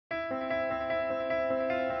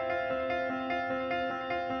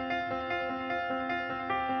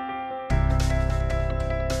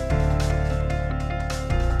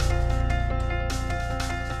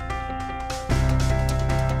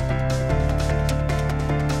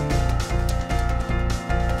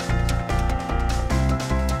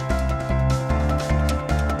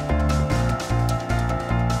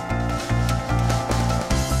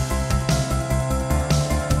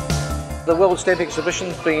The World Stamp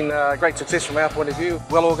Exhibition's been a great success from our point of view,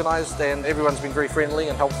 well organised, and everyone's been very friendly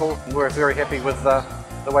and helpful. And we're very happy with the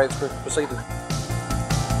way it's proceeded.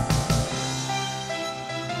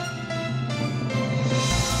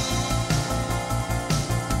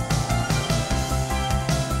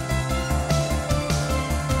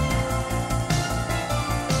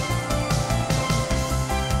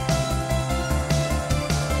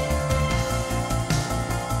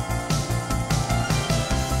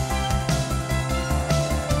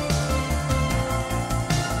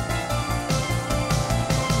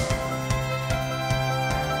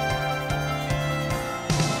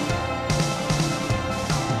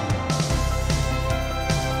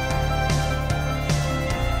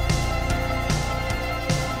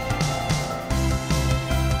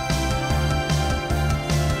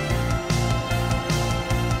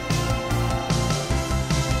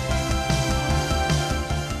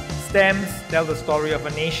 Stamps tell the story of a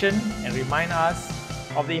nation and remind us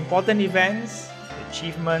of the important events,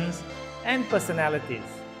 achievements, and personalities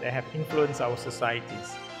that have influenced our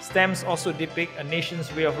societies. Stamps also depict a nation's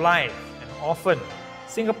way of life, and often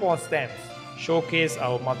Singapore stamps showcase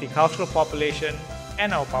our multicultural population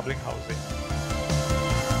and our public housing.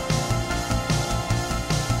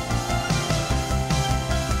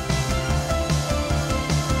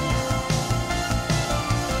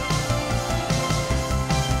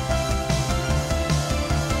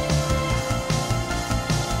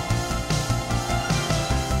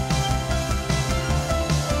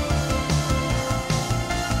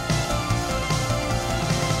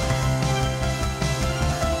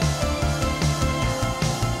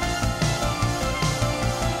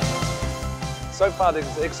 So far the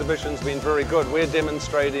exhibition's been very good. We're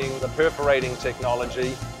demonstrating the perforating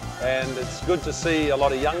technology, and it's good to see a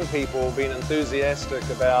lot of young people being enthusiastic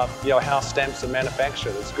about how stamps are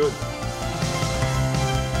manufactured. It's good.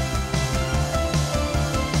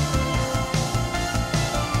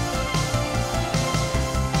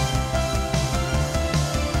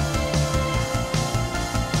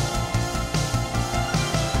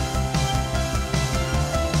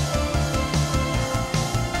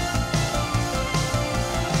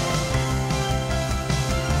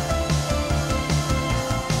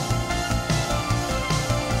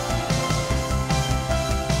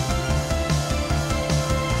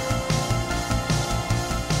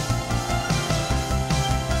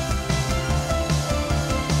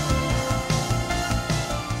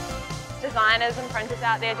 Designers and printers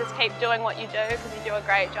out there, just keep doing what you do because you do a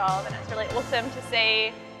great job, and it's really awesome to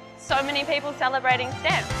see so many people celebrating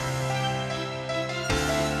stamps.